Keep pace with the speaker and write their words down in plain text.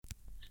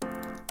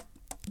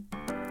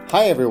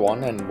Hi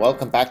everyone, and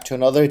welcome back to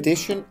another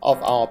edition of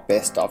our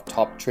Best of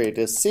Top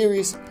Traders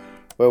series,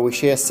 where we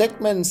share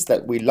segments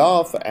that we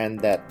love and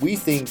that we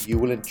think you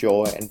will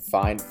enjoy and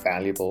find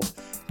valuable.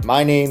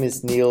 My name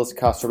is Niels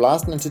Castro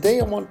Larsen, and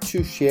today I want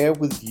to share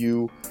with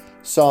you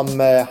some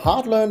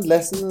hard-learned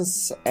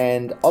lessons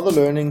and other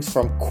learnings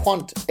from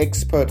quant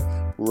expert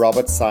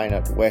Robert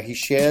Seinert, where he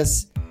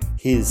shares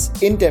his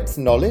in-depth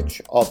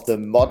knowledge of the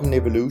modern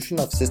evolution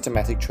of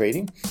systematic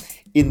trading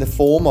in the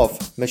form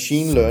of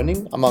machine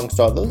learning, amongst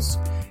others,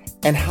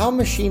 and how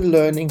machine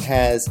learning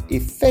has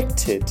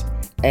affected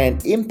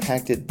and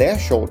impacted their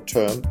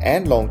short-term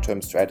and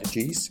long-term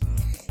strategies.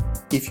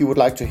 If you would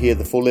like to hear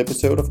the full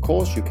episode, of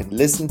course, you can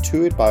listen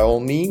to it by all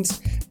means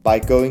by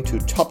going to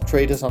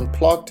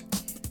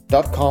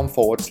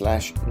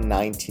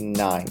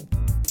toptradersunplugged.com/99.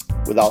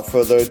 Without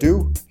further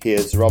ado,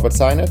 here's Robert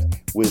Seinert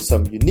with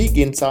some unique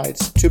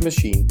insights to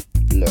machine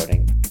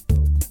learning.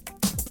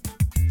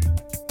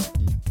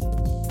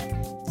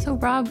 So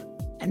Rob,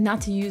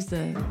 not to use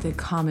the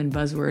common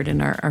buzzword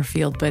in our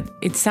field, but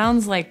it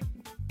sounds like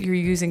you're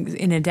using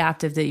in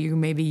adaptive that you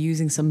may be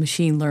using some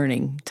machine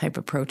learning type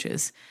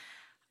approaches.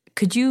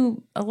 Could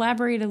you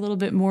elaborate a little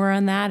bit more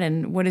on that?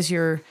 And what is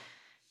your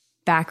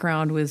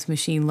background with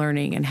machine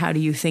learning and how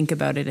do you think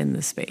about it in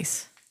this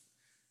space?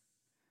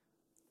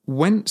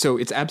 So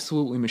it's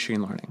absolutely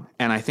machine learning.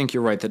 And I think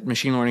you're right that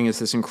machine learning is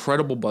this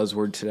incredible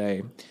buzzword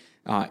today.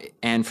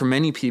 And for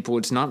many people,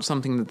 it's not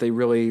something that they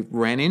really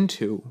ran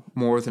into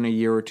more than a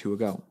year or two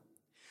ago.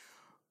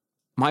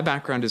 My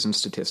background is in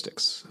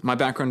statistics. And I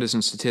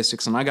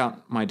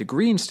got my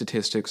degree in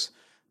statistics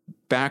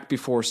back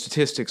before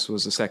statistics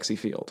was a sexy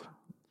field.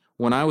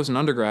 When I was an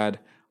undergrad,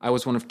 I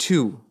was one of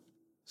two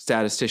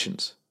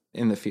statisticians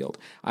in the field.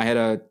 I had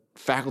a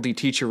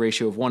faculty-teacher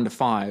ratio of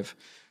 1:5,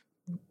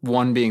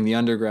 1 being the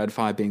undergrad,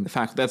 5 being the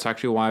faculty. That's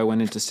actually why I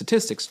went into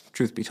statistics,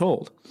 truth be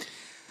told.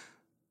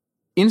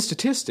 In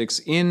statistics,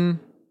 in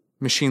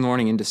machine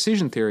learning, in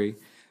decision theory,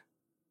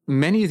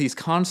 many of these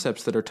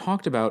concepts that are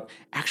talked about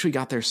actually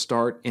got their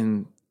start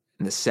in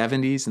the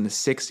 70s, in the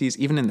 60s,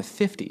 even in the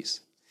 50s.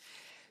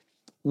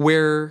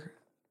 Where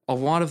a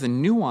lot of the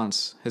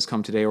nuance has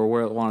come today, or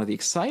where a lot of the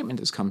excitement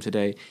has come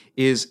today,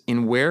 is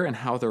in where and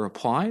how they're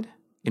applied,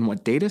 in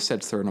what data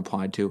sets they're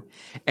applied to,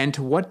 and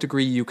to what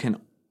degree you can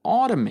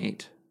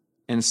automate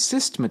and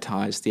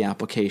systematize the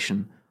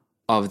application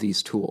of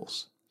these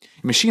tools.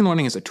 Machine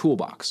learning is a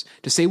toolbox.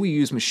 To say we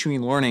use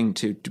machine learning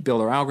to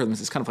build our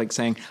algorithms is kind of like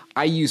saying,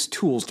 I use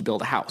tools to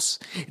build a house.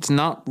 It's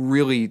not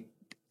really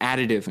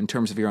additive in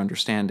terms of your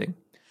understanding.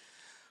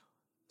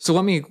 So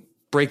let me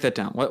break that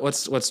down.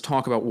 Let's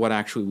talk about what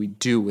actually we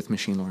do with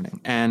machine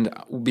learning. And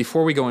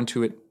before we go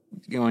into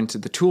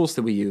the tools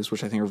that we use,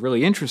 which I think are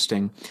really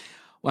interesting,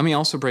 let me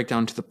also break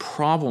down to the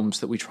problems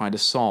that we try to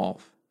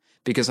solve.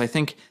 Because I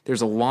think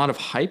there's a lot of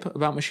hype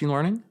about machine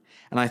learning,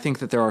 and I think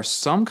that there are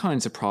some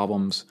kinds of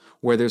problems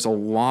where there's a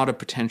lot of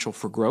potential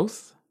for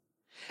growth.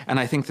 And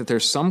I think that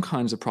there's some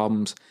kinds of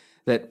problems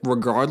that,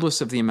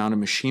 regardless of the amount of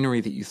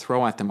machinery that you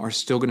throw at them, are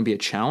still going to be a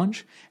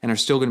challenge and are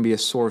still going to be a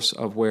source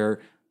of where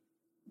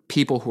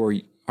people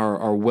who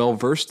are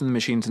well-versed in the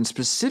machines and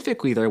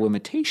specifically their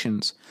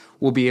limitations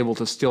will be able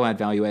to still add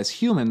value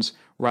as humans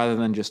rather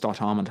than just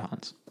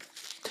automatons.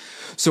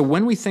 So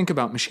when we think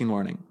about machine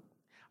learning,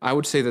 I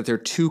would say that there are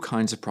two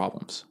kinds of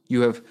problems.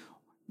 You have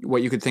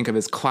what you could think of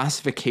as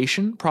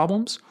classification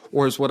problems,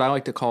 or as what I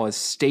like to call as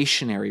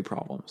stationary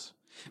problems,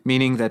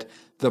 meaning that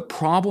the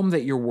problem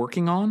that you're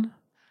working on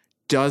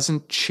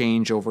doesn't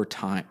change over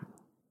time.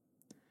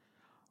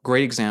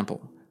 Great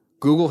example.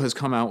 Google has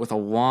come out with a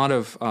lot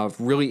of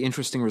really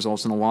interesting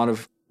results and a lot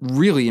of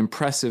really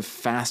impressive,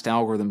 fast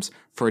algorithms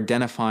for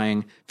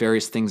identifying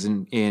various things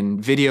in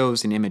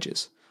videos and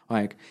images.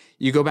 Like,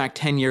 you go back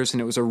 10 years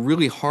and it was a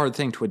really hard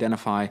thing to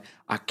identify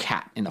a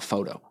cat in a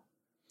photo.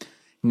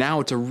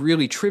 Now it's a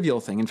really trivial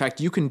thing. In fact,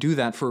 you can do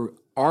that for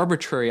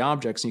arbitrary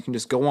objects. You can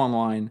just go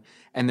online,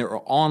 and there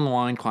are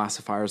online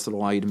classifiers that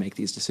allow you to make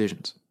these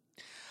decisions.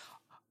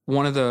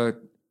 One of the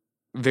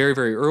very,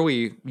 very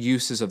early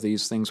uses of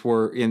these things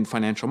were in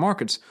financial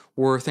markets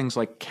were things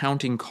like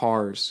counting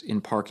cars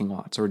in parking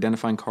lots, or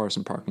identifying cars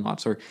in parking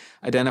lots, or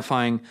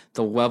identifying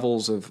the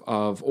levels of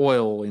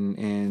oil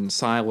in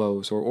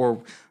silos,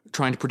 or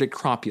trying to predict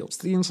crop yields,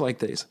 things like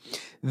these.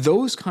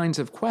 Those kinds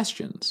of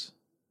questions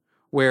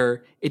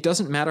where it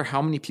doesn't matter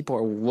how many people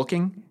are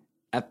looking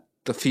at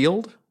the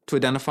field to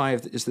identify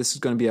if this is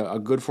going to be a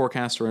good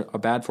forecast or a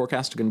bad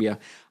forecast, going to be a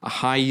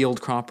high yield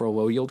crop or a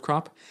low yield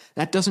crop,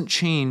 that doesn't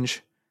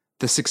change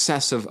the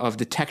success of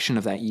detection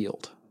of that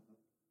yield.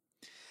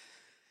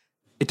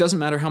 It doesn't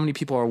matter how many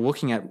people are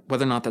looking at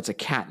whether or not that's a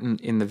cat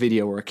in the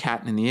video or a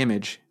cat in the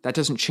image. That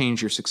doesn't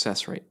change your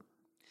success rate.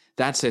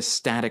 That's a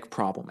static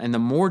problem. And the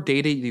more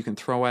data you can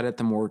throw at it,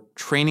 the more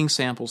training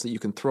samples that you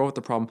can throw at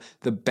the problem,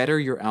 the better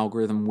your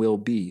algorithm will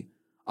be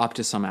up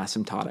to some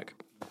asymptotic.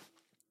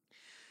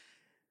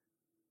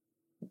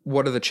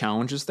 What are the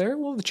challenges there?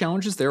 Well, the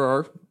challenges there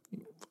are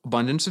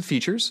abundance of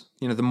features.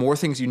 The more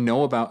things you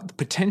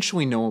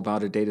potentially know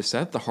about a data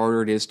set, the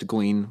harder it is to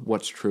glean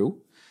what's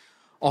true.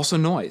 Also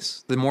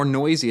noise. The more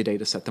noisy a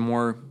data set, the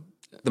more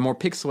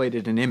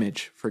pixelated an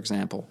image, for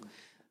example,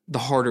 the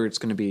harder it's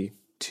going to be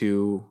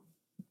to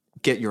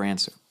get your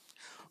answer.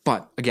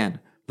 But again,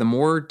 the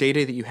more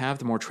data that you have,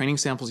 the more training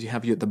samples you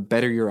have, the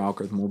better your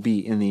algorithm will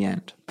be in the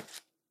end.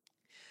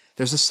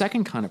 There's a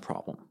second kind of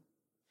problem,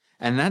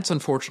 and that's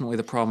unfortunately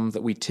the problem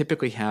that we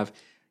typically have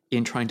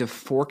in trying to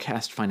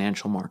forecast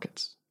financial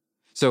markets.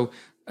 So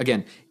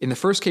again, in the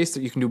first case,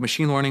 that you can do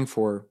machine learning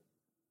for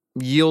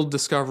yield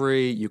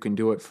discovery, you can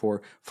do it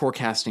for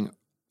forecasting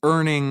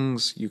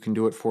earnings, you can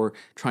do it for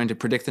trying to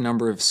predict the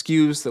number of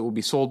SKUs that will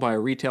be sold by a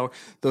retailer.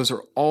 Those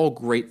are all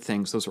great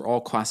things. Those are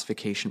all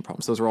classification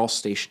problems. Those are all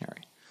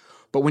stationary.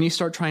 But when you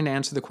start trying to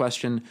answer the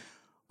question,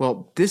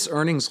 well, this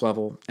earnings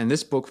level and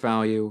this book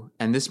value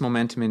and this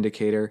momentum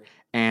indicator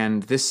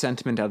and this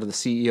sentiment out of the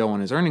CEO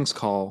on his earnings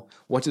call,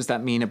 what does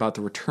that mean about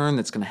the return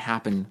that's going to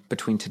happen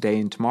between today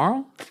and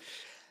tomorrow?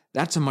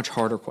 That's a much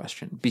harder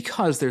question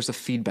because there's a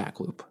feedback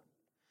loop.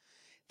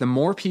 The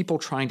more people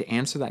trying to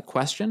answer that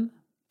question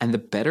and the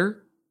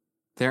better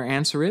their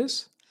answer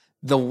is,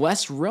 the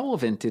less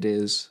relevant it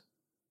is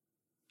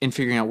in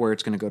figuring out where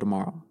it's going to go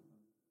tomorrow.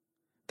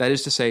 That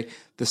is to say,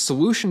 the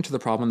solution to the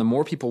problem, the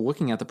more people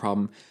looking at the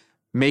problem,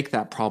 make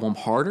that problem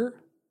harder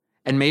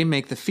and may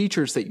make the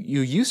features that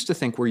you used to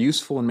think were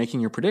useful in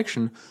making your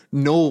prediction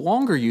no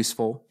longer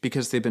useful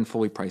because they've been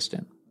fully priced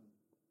in.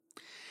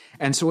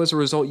 And so as a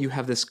result, you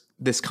have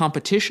this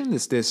competition,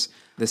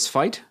 this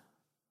fight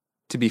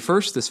to be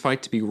first, this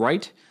fight to be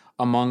right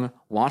among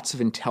lots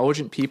of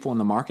intelligent people in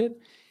the market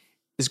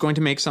is going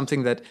to make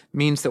something that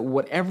means that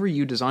whatever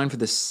you design for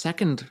this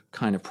second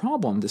kind of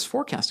problem, this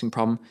forecasting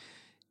problem,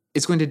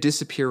 is going to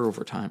disappear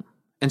over time.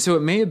 And so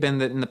it may have been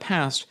that in the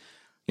past,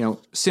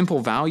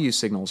 simple value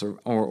signals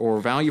or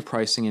value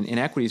pricing in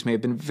equities may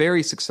have been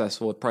very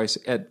successful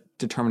at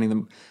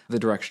determining the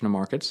direction of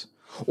markets.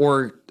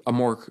 Or a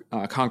more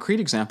concrete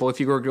example, if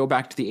you go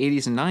back to the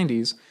 80s and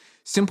 90s,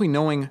 simply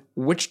knowing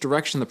which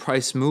direction the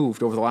price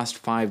moved over the last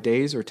 5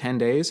 days or 10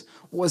 days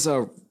was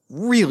a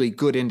really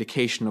good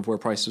indication of where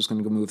price was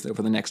going to move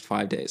over the next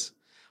 5 days.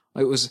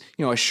 It was,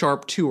 a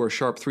sharp 2 or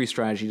sharp 3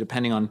 strategy,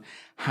 depending on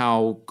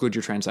how good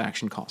your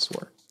transaction costs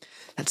were.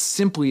 That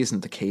simply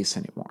isn't the case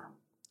anymore.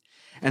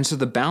 And so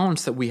the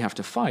balance that we have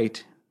to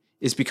fight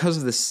is because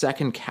of the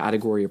second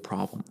category of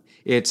problem.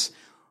 It's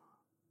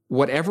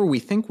whatever we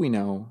think we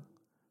know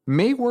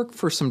may work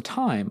for some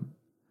time,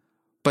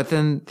 but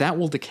then that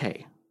will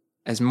decay.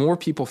 As more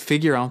people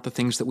figure out the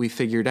things that we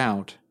figured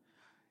out,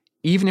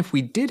 even if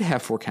we did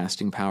have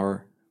forecasting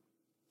power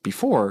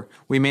before,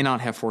 we may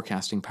not have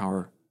forecasting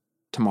power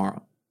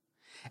tomorrow.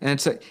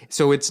 And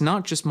so it's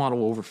not just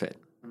model overfit.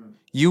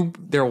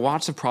 There are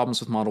lots of problems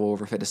with model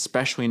overfit,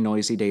 especially in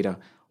noisy data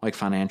like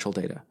financial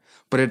data.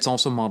 But it's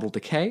also model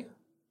decay,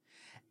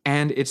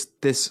 and it's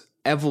this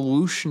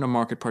evolution of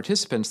market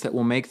participants that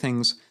will make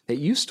things that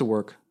used to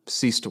work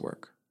cease to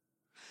work.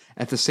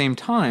 At the same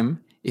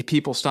time, if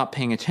people stop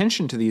paying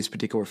attention to these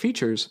particular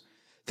features,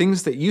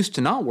 things that used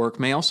to not work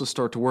may also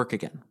start to work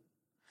again.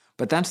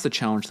 But that's the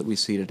challenge that we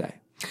see today.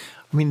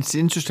 I mean, it's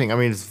interesting. I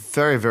mean, it's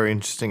very, very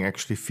interesting,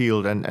 actually,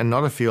 field, and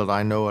not a field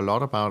I know a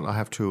lot about, I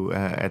have to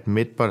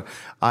admit. But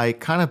I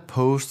kind of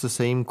posed the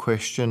same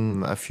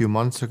question a few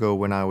months ago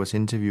when I was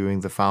interviewing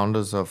the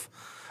founders of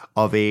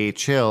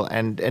AHL.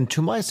 And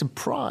to my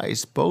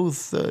surprise,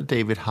 both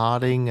David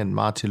Harding and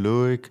Marty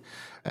Lueck,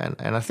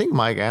 and I think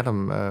Mike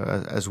Adam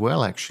as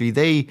well, actually,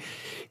 they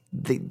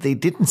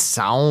didn't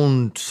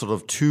sound sort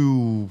of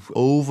too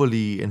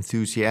overly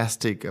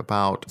enthusiastic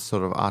about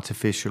sort of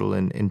artificial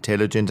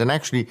intelligence. And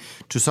actually,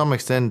 to some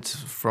extent,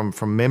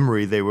 from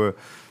memory, they were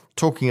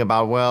talking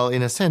about, well,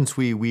 in a sense,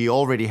 we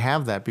already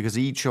have that because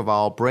each of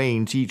our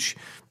brains, each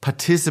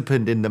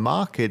participant in the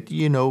market,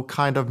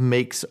 kind of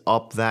makes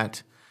up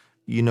that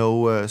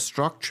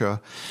structure.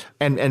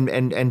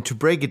 And to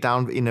break it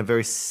down in a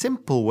very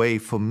simple way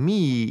for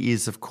me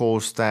is, of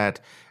course,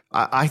 that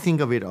I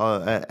think of it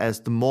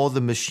as the more the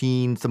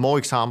machines, the more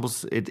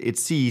examples it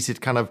sees,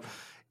 it kind of,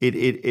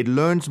 it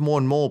learns more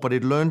and more, but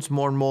it learns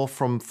more and more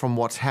from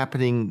what's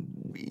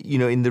happening,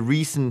 in the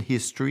recent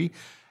history.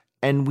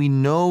 And we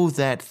know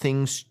that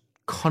things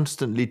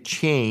constantly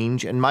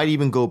change and might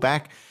even go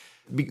back.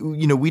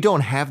 We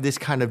don't have this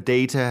kind of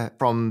data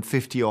from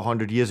 50 or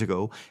 100 years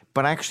ago,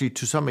 but actually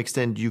to some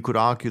extent you could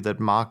argue that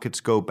markets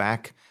go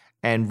back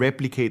and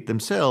replicate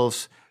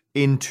themselves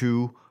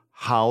into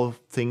how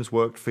things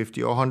worked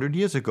 50 or 100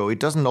 years ago. It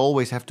doesn't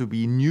always have to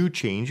be new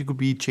change. It could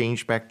be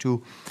changed back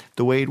to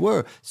the way it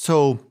were.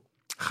 So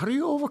how do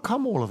you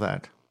overcome all of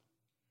that?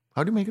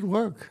 How do you make it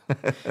work?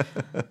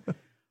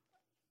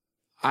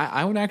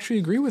 I would actually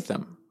agree with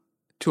them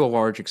to a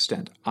large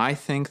extent. I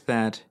think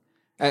that,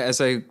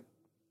 as I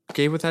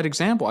gave with that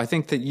example, I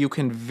think that you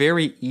can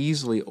very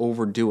easily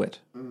overdo it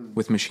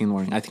with machine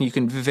learning. I think you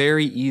can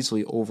very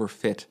easily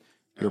overfit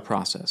your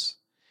process.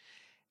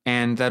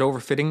 And that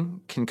overfitting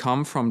can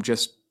come from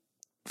just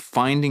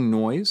finding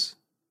noise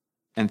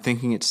and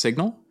thinking it's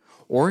signal,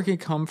 or it can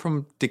come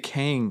from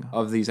decaying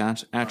of these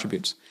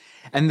attributes.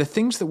 And the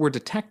things that we're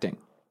detecting,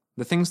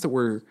 the things that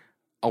we're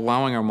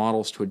allowing our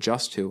models to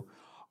adjust to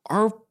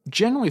are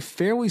generally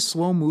fairly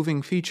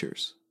slow-moving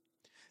features.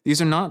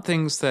 These are not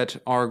things that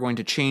are going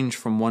to change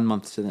from one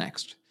month to the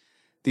next.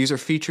 These are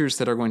features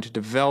that are going to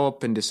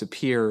develop and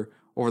disappear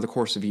over the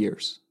course of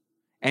years.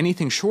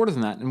 Anything shorter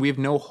than that, and we have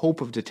no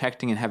hope of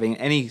detecting and having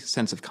any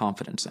sense of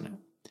confidence in it.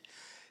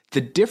 The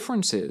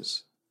difference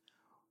is,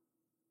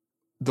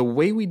 the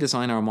way we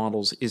design our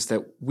models is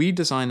that we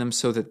design them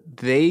so that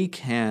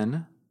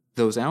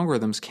those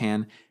algorithms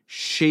can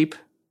shape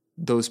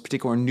those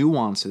particular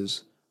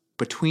nuances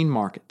between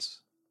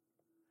markets,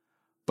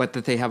 but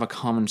that they have a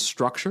common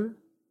structure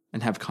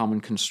and have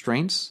common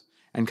constraints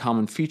and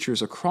common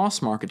features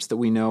across markets that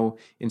we know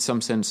in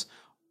some sense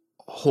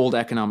hold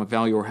economic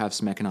value or have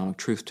some economic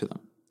truth to them.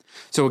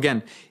 So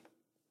again,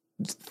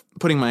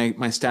 putting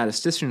my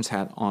statistician's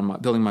hat on,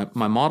 building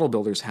my model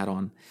builder's hat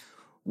on,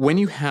 when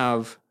you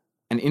have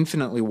an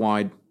infinitely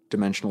wide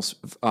dimensional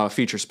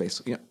feature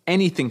space,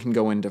 anything can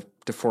go into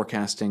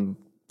forecasting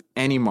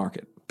any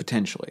market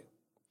potentially,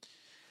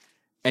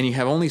 and you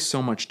have only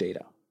so much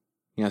data.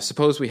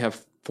 Suppose we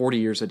have 40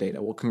 years of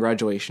data. Well,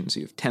 congratulations,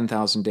 you have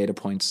 10,000 data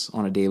points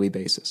on a daily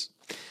basis.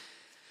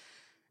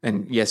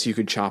 And yes, you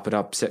could chop it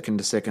up second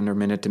to second or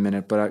minute to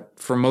minute, but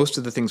for most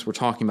of the things we're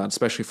talking about,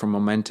 especially for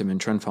momentum and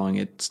trend following,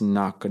 it's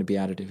not going to be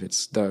additive.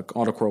 The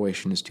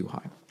autocorrelation is too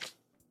high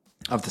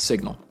of the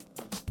signal.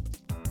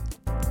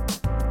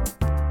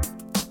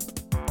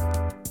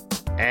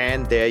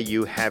 And there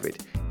you have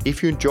it.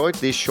 If you enjoyed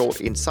this short,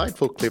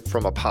 insightful clip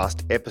from a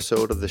past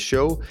episode of the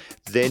show,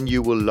 then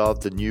you will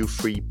love the new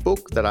free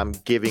book that I'm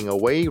giving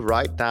away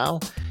right now.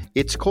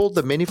 It's called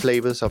The Many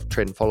Flavors of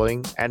Trend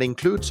Following and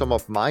includes some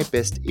of my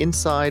best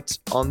insights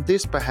on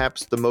this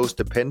perhaps the most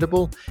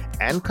dependable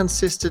and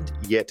consistent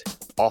yet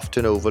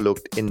often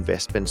overlooked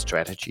investment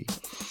strategy.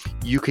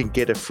 You can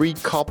get a free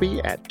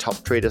copy at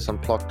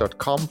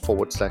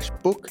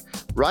toptradersunplugged.com/book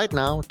right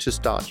now to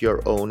start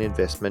your own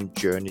investment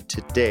journey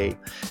today.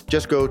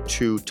 Just go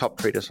to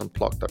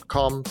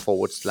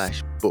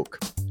toptradersunplugged.com/book.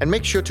 And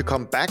make sure to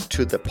come back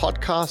to the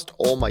podcast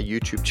or my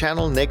YouTube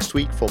channel next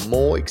week for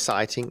more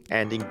exciting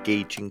and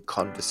engaging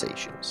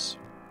conversations.